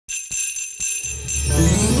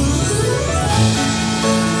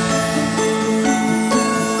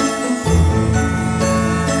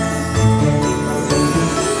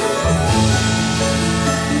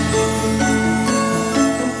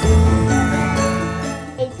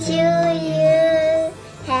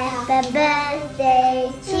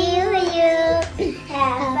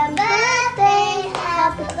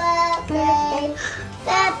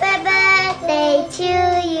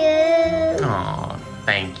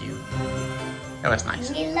you. That was nice.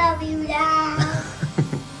 We love you, Dad.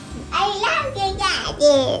 I love you,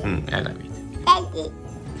 Daddy. I love you. Daddy.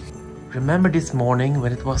 Remember this morning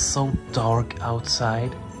when it was so dark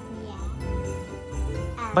outside?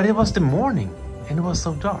 Yeah. But it was the morning and it was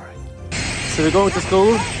so dark. So we go to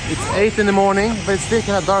school. It's 8 in the morning, but it's still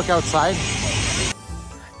kind of dark outside.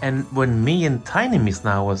 And when me and Tiny Miss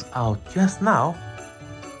now was out just now,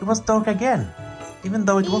 it was dark again, even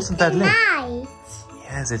though it wasn't that late. Night.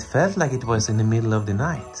 Yes, it felt like it was in the middle of the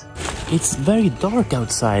night. It's very dark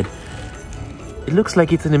outside. It looks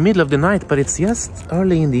like it's in the middle of the night, but it's just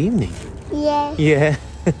early in the evening. Yes. Yeah,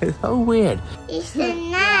 how weird. It's the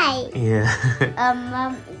night.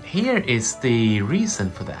 Yeah. Here is the reason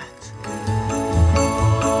for that.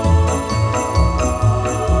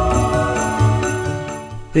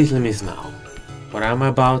 Please let me know what I'm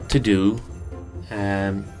about to do.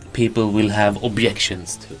 People will have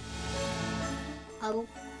objections to.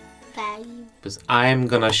 Okay. Because I'm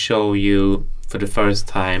gonna show you for the first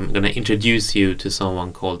time. I'm gonna introduce you to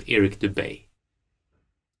someone called Eric Dubay.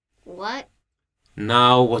 What?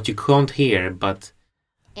 Now, what you can't hear, but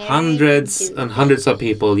hundreds and hundreds of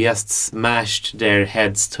people just smashed their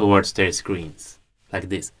heads towards their screens like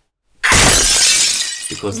this,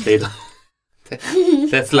 because they don't.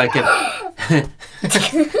 That's like a.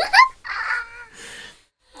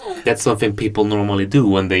 That's something people normally do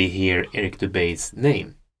when they hear Eric Dubay's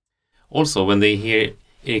name. Also, when they hear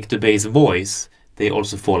Eric Dubay's voice, they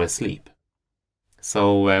also fall asleep.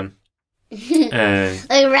 So, like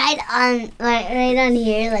right on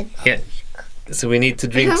here, like. Yeah. So we need to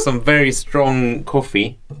drink some very strong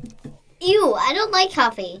coffee. Ew! I don't like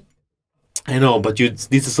coffee. I know, but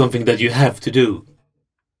this is something that you have to do.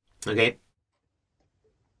 Okay.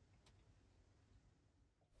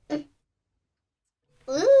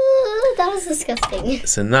 Ooh, that was disgusting.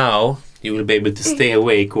 So now you will be able to stay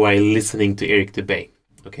awake while listening to Eric Dubay.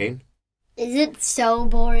 Okay? Is it so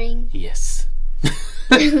boring? Yes.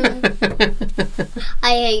 I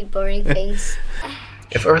hate boring things.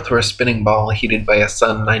 If Earth were a spinning ball heated by a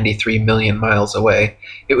sun 93 million miles away,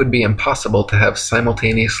 it would be impossible to have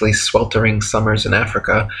simultaneously sweltering summers in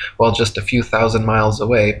Africa, while just a few thousand miles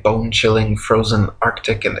away, bone-chilling, frozen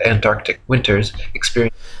Arctic and Antarctic winters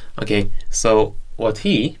experience. Okay, so what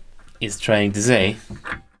he is trying to say.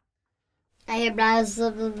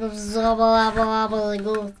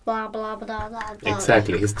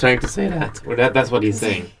 Exactly, he's trying to say that. Or that's what he's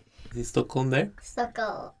saying. Is he Stockholm there?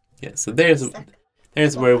 Stockholm. Yeah, so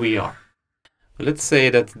there's where we are. Let's say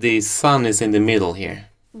that the sun is in the middle here.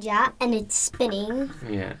 Yeah, and it's spinning.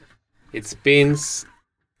 Yeah. It spins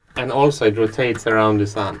and also it rotates around the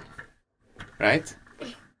sun. Right?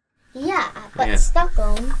 Yeah, but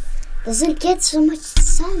Stockholm doesn't get so much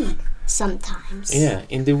sun sometimes. Yeah,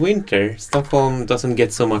 in the winter, Stockholm doesn't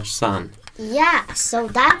get so much sun. Yeah, so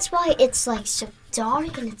that's why it's like so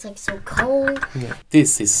dark and it's like so cold. Yeah.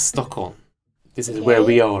 This is Stockholm. This is where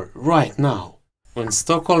we are right now. When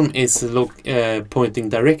Stockholm is pointing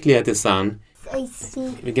directly at the sun, I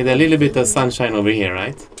see. we get a little bit of sunshine over here,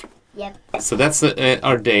 right? Yep. So that's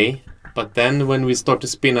our day. But then when we start to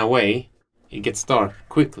spin away, it gets dark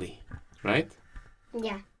quickly, right?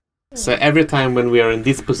 Yeah. So every time when we are in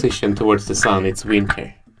this position towards the sun, it's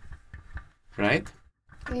winter, right?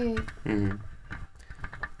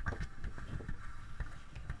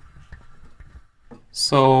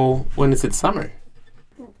 So when is it summer?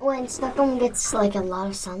 When Stockholm gets like a lot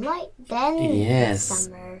of sunlight, then it's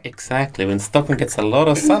summer. Exactly. When Stockholm gets a lot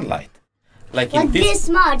of sunlight, like in this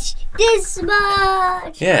much.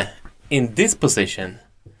 Yeah, in this position.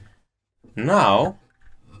 Now,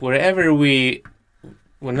 whenever we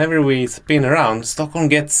spin around, Stockholm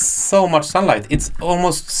gets so much sunlight. It's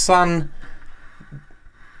almost sun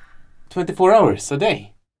 24 hours a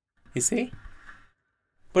day. You see?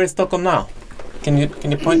 Where is Stockholm now? Can you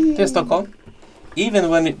point to Stockholm? Even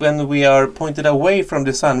when we are pointed away from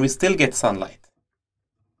the sun, we still get sunlight.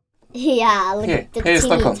 Yeah, look Here, at the here's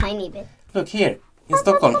Stockholm. tiny bit. Look here, in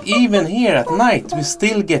Stockholm, even here at night, we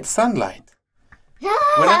still get sunlight.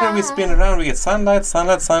 Whenever we spin around, we get sunlight. So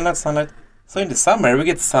in the summer, we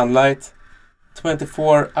get sunlight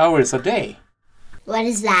 24 hours a day. What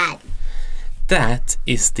is that? That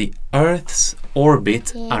is the Earth's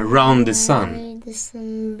orbit around the sun.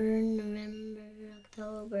 December, November,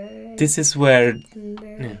 October. This is where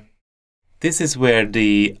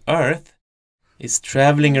the Earth is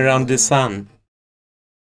traveling around the sun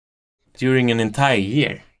during an entire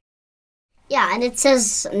year. Yeah, and it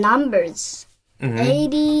says numbers.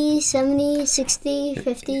 80, 70, 60,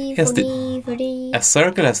 50, 40, 30. A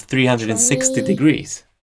circle has 360 degrees.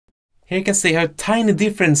 Here you can see how tiny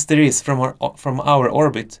difference there is from our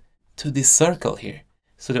orbit to this circle here.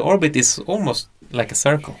 So the orbit is almost like a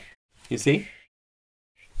circle. You see?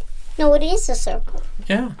 No, it is a circle.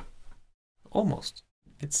 Yeah, almost.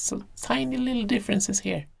 It's so tiny little differences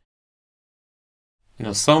here. You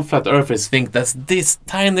know, some flat earthers think that this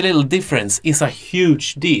tiny little difference is a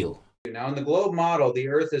huge deal. Now, in the globe model, the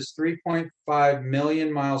Earth is 3.5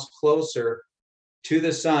 million miles closer to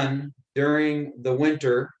the sun during the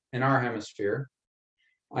winter in our hemisphere.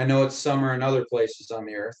 I know it's summer in other places on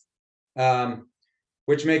the Earth,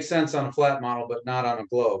 which makes sense on a flat model, but not on a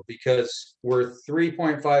globe, because we're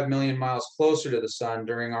 3.5 million miles closer to the sun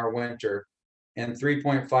during our winter and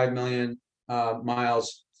 3.5 million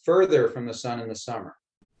miles further from the sun in the summer.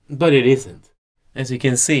 But it isn't. As you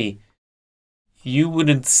can see, you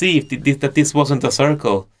wouldn't see that this wasn't a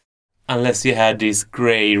circle unless you had this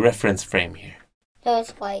gray reference frame here. No,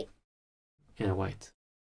 it's white. Yeah, white.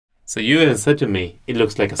 So you had said to me, it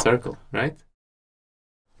looks like a circle, right?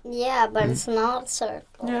 Yeah, but it's not a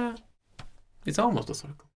circle. Yeah, it's almost a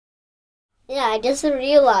circle. Yeah, I just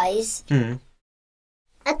realized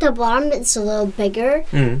at the bottom it's a little bigger,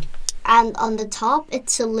 and on the top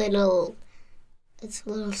it's a little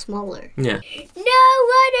smaller. Yeah. No,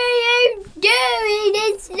 what are you doing?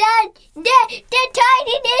 It's not the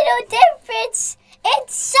tiny little difference.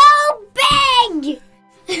 It's so big.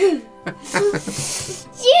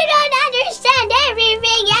 You don't understand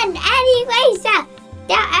everything, and anyways,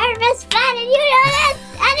 the Earth is flat, and you don't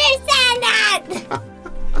understand that.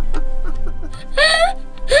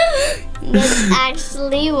 That's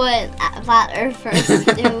actually what flat earthers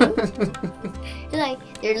do.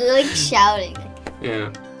 They're like shouting.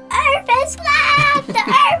 Yeah. Earth is flat! The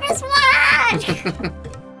Earth is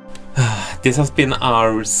flat! This has been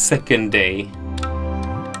our second day.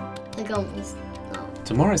 Like almost. No.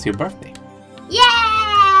 Tomorrow is your birthday. Yay!